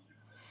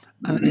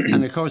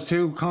 And of course,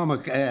 too,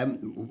 Cormac,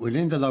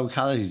 within the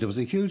locality, there was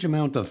a huge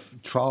amount of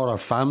trawler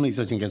families,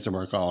 I think as they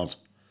were called.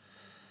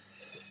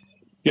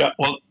 Yeah,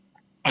 well,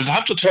 I'd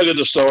have to tell you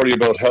the story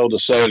about how the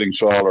sailing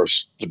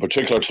trawlers, the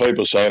particular type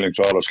of sailing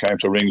trawlers, came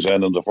to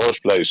Ringsend in the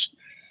first place.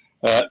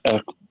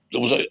 There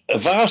was a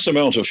vast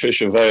amount of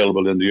fish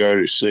available in the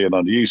Irish Sea and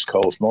on the East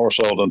Coast, more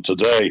so than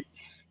today,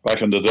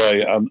 back in the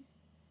day. And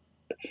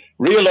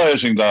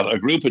realising that, a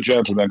group of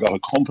gentlemen got a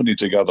company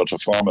together to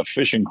form a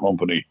fishing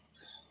company.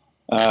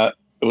 It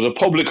was a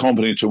public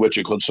company to which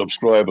you could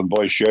subscribe and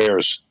buy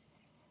shares.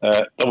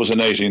 That was in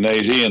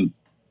 1818.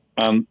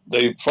 And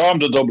they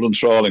formed the Dublin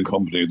Trawling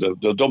Company,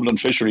 the Dublin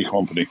Fishery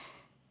Company.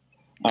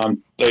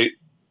 And they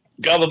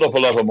gathered up a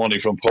lot of money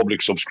from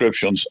public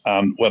subscriptions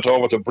and went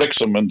over to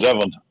Brixham in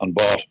Devon and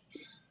bought.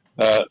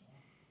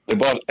 They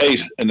bought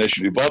 8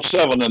 initially, bought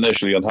 7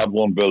 initially, and had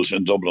 1 built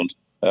in Dublin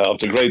of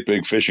the great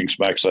big fishing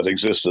smacks that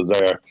existed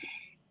there.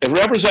 It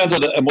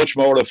represented a much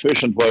more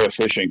efficient way of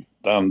fishing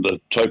than the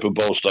type of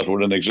boats that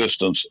were in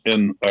existence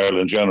in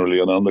Ireland generally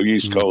and on the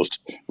East Coast,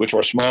 which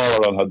were smaller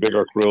and had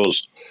bigger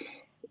crews.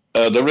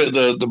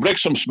 The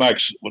Brixham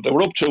smacks, they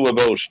were up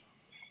to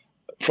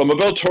from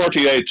about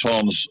 38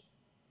 tons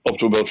up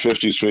to about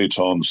 53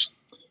 tons.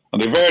 And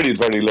they varied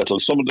very little.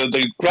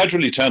 They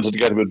gradually tended to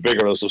get a bit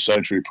bigger as the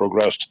century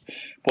progressed.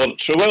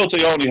 But throughout,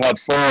 they only had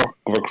 4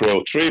 of a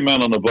crew, 3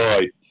 men and a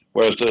boy,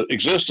 whereas the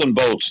existing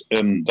boats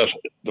that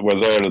were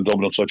there in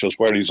Dublin, such as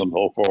wherries and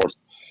so forth,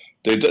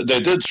 they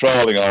did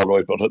trawling all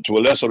right, but to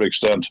a lesser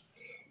extent.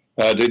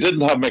 They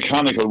didn't have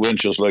mechanical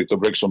winches like the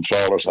Brixham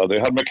trawlers had. They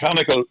had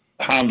mechanical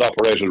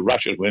hand-operated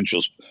ratchet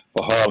winches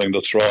for hauling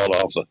the trawl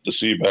off the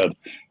seabed,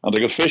 and they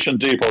could fish in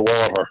deeper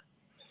water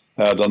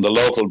than the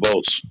local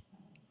boats.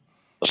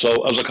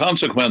 So as a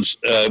consequence,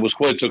 it was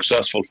quite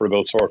successful for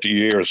about 30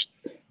 years.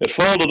 It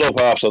folded up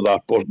after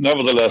that, but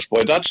nevertheless,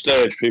 by that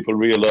stage, people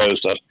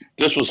realised that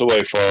this was the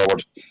way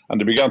forward, and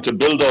they began to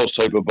build those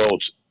type of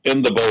boats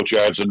in the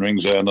boatyards in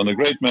Ringsend, and a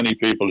great many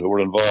people who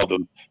were involved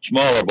in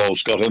smaller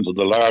boats got into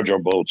the larger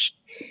boats.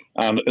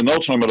 And in no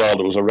time at all,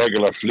 there was a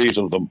regular fleet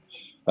of them.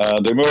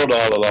 They moored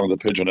all along the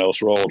Pigeon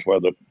House Road, where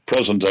the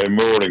present-day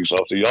moorings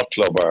of the yacht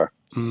club are.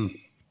 Mm.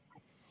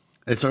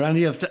 Is there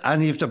any of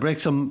the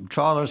Brixham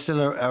trawlers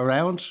still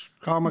around,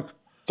 Cormac?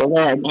 There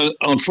are,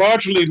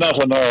 unfortunately,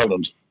 not in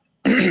Ireland.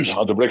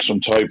 The Brixham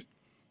type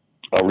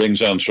or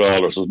Ringsend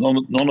trawlers.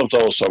 None of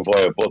those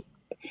survive, but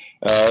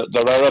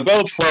there are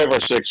about 5 or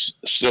 6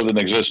 still in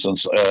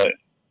existence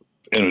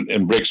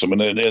in Brixham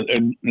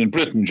and in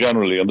Britain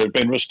generally, and they've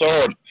been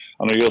restored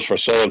and are used for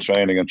sail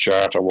training and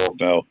charter work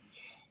now.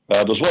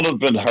 There's one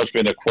that has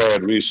been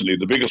acquired recently.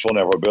 The biggest one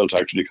ever built,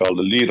 actually, called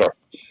the Leader,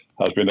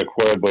 has been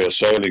acquired by a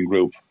sailing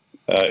group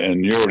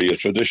in Newry, a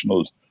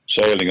traditional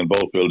sailing and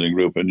boat building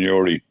group in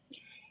Newry.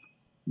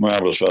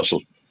 Marvellous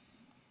vessel.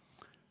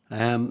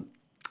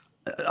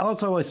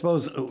 Also, I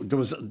suppose there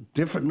was a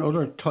different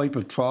other type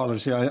of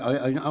trawlers here.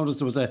 I noticed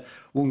there was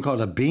one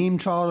called a beam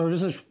trawler.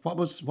 Is it? What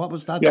was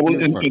that? Yeah, well,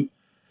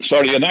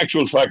 in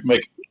actual fact,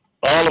 Mick,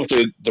 all of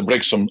the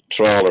Brixham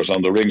trawlers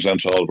and the Ringsend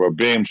trawlers were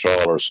beam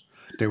trawlers.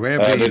 They were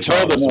beam They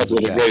towed them out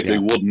with a great big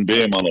wooden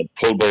beam on it,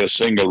 pulled by a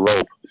single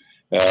rope.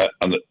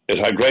 And it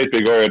had great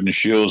big iron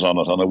shoes on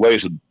it and a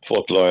weighted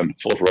foot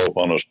rope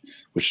on it,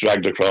 which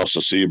dragged across the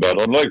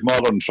seabed. Unlike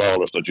modern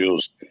trawlers that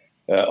use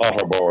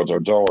otter boards or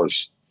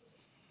doors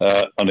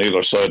on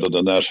either side of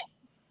the net,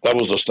 that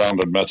was the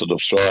standard method of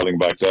trawling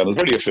back then. A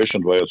very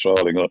efficient way of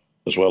trawling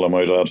as well, I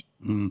might add.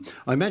 Mm.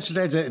 I mentioned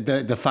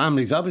there the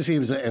families. Obviously,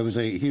 it was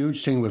a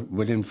huge thing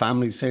within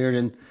families here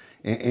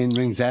in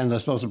Ringsend. I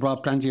suppose it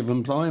brought plenty of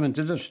employment,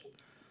 did it?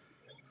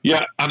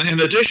 Yeah, and in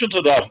addition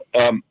to that,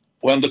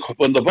 when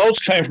the boats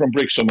came from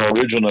Brixham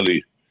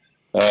originally,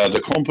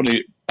 the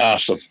company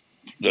asked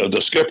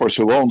the skippers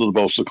who owned the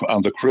boats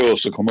and the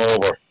crews to come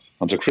over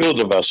and to crew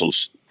the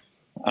vessels.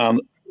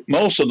 And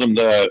most of them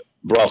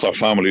brought their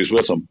families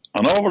with them.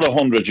 And over the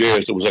 100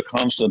 years, there was a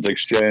constant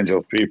exchange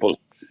of people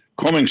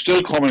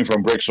still coming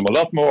from Brixham. A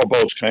lot more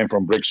boats came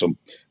from Brixham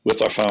with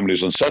their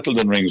families and settled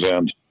in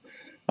Ringsend.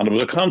 And there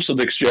was a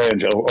constant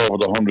exchange over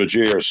the 100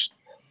 years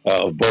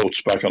of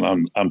boats back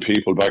and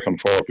people back and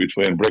forth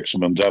between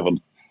Brixham and Devon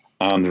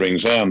and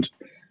Ringsend.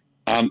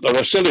 And there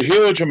are still a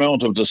huge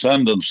amount of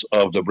descendants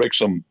of the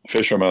Brixham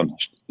fishermen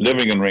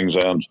living in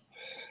Ringsend.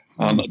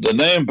 And the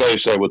name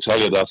base, I would tell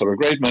you that there are a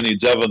great many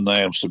Devon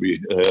names to be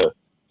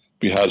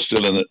had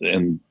still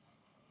in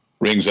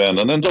Ringsend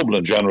and in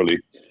Dublin generally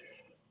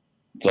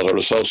that are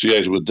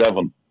associated with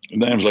Devon.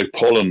 Names like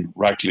Pullen,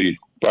 Rackley,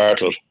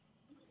 Bartlett,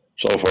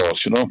 so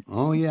forth, you know.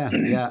 Oh yeah.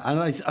 And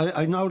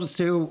I noticed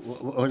too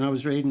when I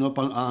was reading up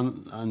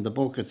on the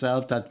book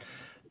itself that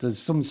there's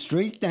some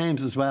street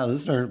names as well,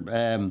 is there?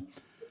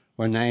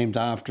 Were named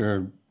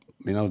after,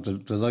 the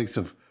likes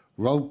of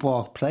Rope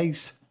Walk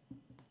Place.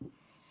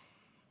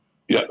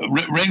 Yeah,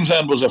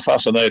 Ringsend was a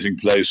fascinating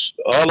place.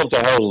 All of the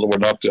houses that were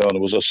knocked down,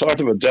 it was a sort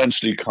of a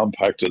densely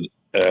compacted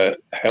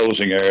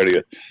housing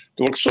area.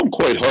 There were some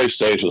quite high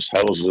status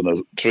houses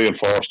in 3 and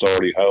 4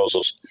 story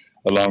houses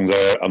along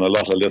there, and a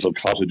lot of little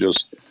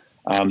cottages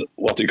and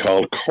what they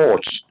called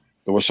courts.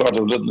 There were sort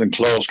of little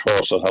enclosed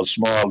courts that had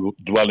small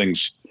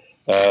dwellings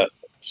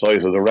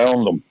sited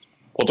around them.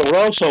 But there were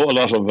also a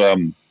lot of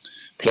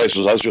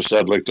places, as you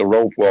said, like the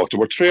rope walk. There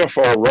were 3 or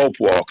 4 rope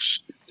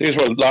walks. These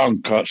were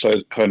long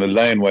kind of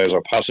laneways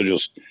or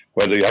passages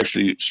where they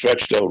actually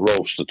stretched out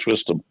ropes to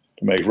twist them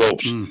to make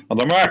ropes. And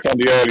they're marked on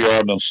the early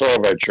ordnance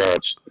survey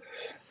charts.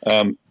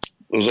 One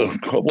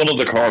of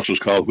the courts was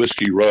called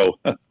Whiskey Row.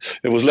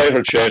 It was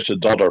later changed to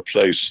Dodder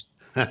Place.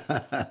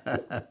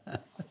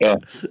 Yeah.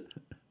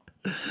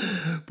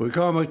 But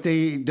Cormac,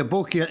 the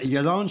book,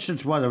 you launched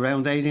it,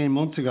 around 18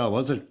 months ago,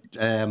 was it?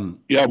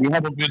 Yeah, we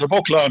had a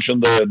book launch in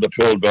the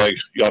Poolbeg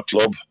Yacht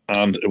Club,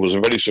 and it was a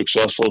very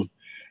successful.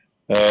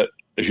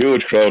 A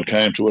huge crowd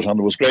came to it, and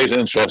there was great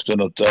interest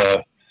in it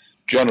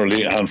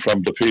generally, and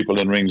from the people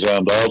in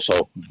Ringsend also.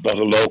 A lot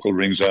of local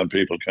Ringsend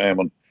people came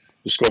and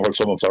discovered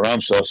some of their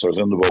ancestors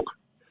in the book.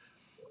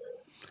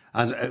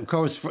 And of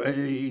course,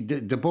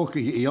 the book,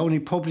 you only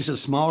published a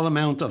small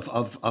amount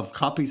of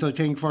copies, I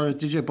think, for it,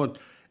 did you? But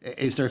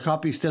is there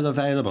copies still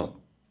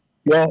available?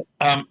 Yeah,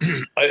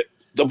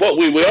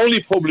 we only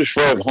published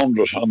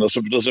 500, and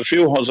there's a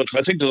few hundred.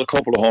 I think there's a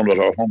couple of hundred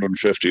or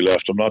 150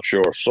 left. I'm not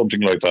sure,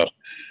 something like that.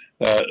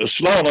 It's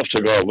slow enough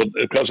to go, but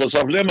because it's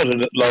of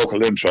limited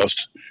local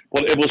interest.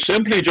 But it was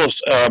simply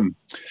just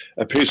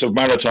a piece of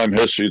maritime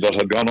history that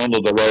had gone under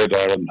the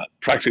radar and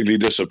practically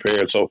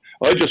disappeared. So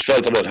I just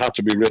felt that it had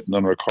to be written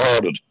and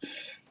recorded.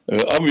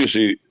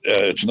 Obviously,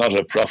 it's not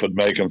a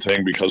profit-making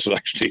thing because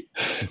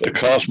it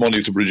costs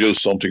money to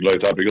produce something like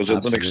that, because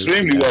it's an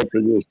extremely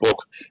well-produced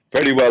book,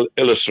 very well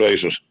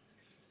illustrated.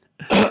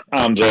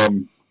 And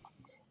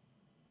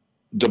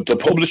the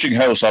publishing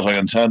house that I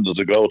intended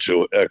to go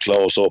to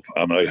closed up,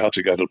 and I had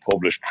to get it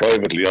published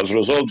privately. As a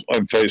result,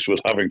 I'm faced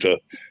with having to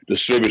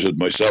distribute it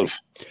myself.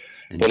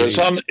 Indeed. But it's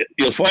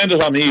you'll find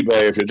it on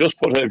eBay. If you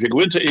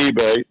go into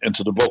eBay,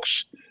 into the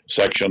books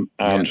section,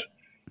 and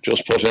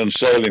just put in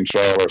sailing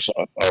trawlers,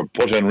 or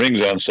put in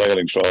Ringsend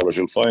sailing trawlers,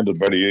 you'll find it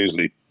very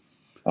easily,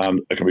 and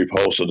it can be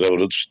posted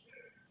out. It's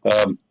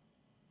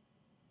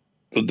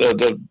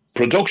the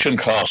production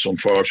costs,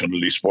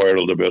 unfortunately,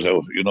 spiraled a bit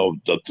out.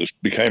 That it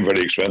became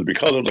very expensive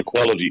because of the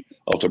quality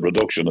of the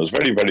production. Is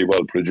very, very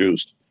well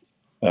produced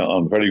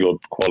on very good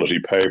quality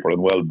paper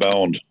and well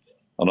bound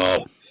and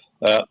all.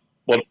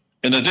 But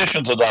in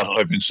addition to that,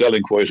 I've been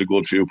selling quite a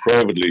good few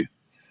privately.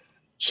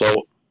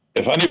 So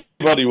if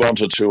anybody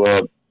wanted to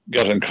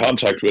get in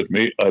contact with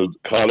me, I'll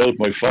call out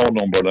my phone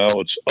number now.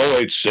 It's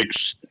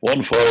 086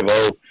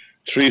 150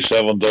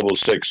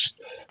 3766.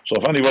 So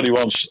if anybody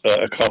wants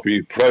a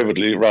copy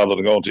privately rather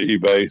than going to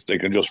eBay, they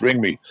can just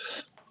ring me.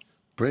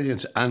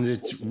 Brilliant. And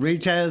it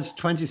retails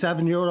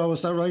 €27,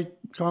 is that right,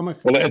 Cormac?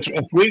 Well, it's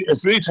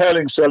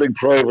retailing, selling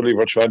privately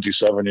for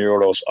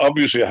 €27.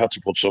 Obviously, I had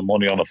to put some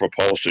money on it for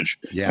postage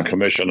and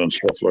commission and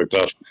stuff like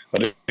that.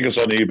 I think it's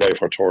on eBay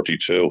for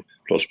 32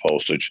 plus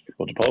postage,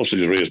 but the postage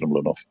is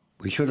reasonable enough.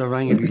 We should have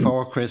rang you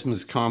before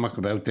Christmas, Cormac,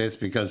 about this,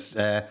 because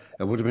it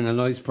would have been a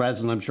nice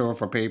present, I'm sure,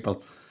 for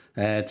people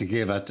to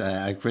give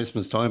at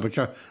Christmas time. But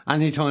sure,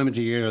 any time of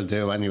the year will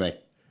do anyway.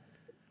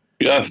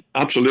 Yeah,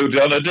 absolutely.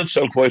 And I did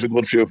sell quite a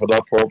good few for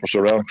that purpose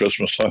around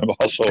Christmas time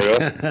also,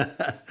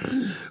 yeah.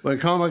 Well,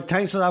 Cormac,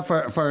 thanks a lot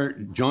for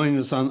joining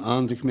us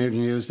on the Community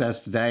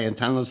Newsdesk today and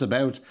telling us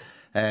about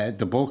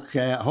the book.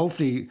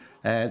 Hopefully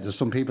there's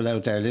some people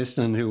out there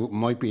listening who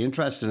might be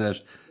interested in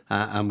it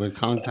and will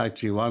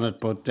contact you on it.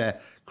 But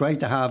great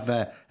to have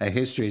a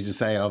history, to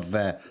say, of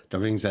the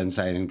Ringsend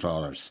sailing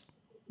trawlers.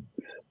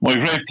 My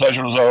great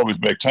pleasure as always,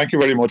 Mick. Thank you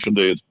very much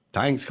indeed.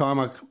 Thanks,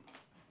 Cormac.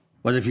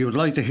 Well, if you would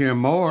like to hear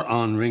more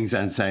on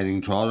Ringsend sailing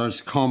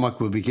trawlers,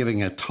 Cormac will be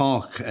giving a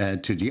talk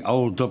to the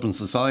Old Dublin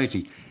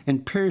Society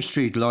in Pearse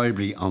Street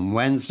Library on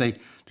Wednesday,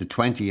 the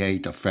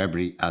 28th of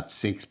February at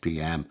 6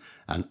 p.m.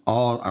 And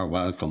all are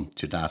welcome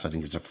to that. I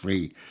think it's a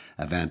free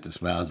event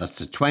as well. That's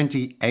the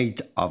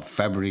 28th of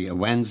February, a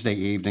Wednesday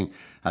evening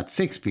at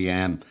 6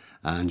 p.m.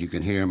 And you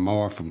can hear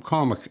more from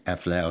Cormac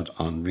F. Lowth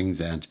on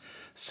Ringsend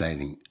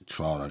sailing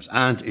trawlers.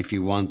 And if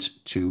you want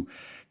to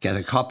get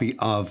a copy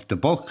of the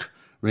book,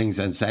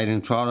 Ringsend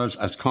sailing trawlers,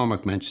 as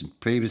Cormac mentioned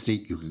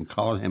previously, you can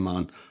call him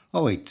on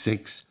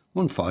 086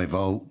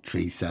 150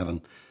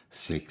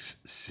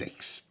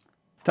 3766.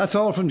 That's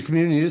all from the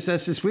Community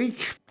Newsdesk this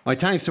week. My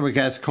thanks to our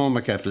guests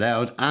Cormac F.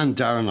 Lowth and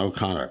Darren O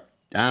Connor.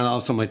 And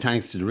also my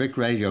thanks to the RICC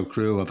Radio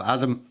crew of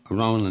Adam,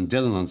 Ronan and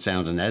Dylan on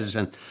sound and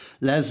editing,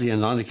 Leslie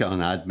and Monica on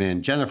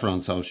admin, Jennifer on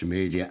social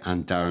media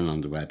and Darren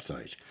on the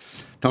website.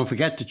 Don't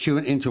forget to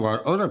tune into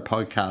our other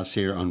podcasts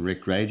here on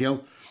RICC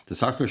Radio. The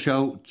Soccer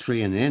Show,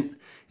 3 and In,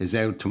 is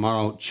out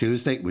tomorrow,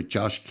 Tuesday, with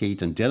Josh,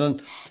 Keith and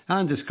Dylan.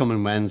 And this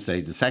coming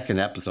Wednesday, the second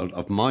episode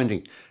of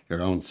Minding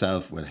Your Own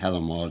Self with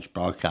Helen Walsh,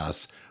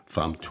 broadcasts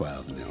from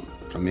 12 noon.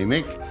 From me,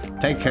 Mick,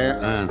 take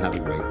care and have a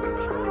great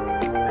week.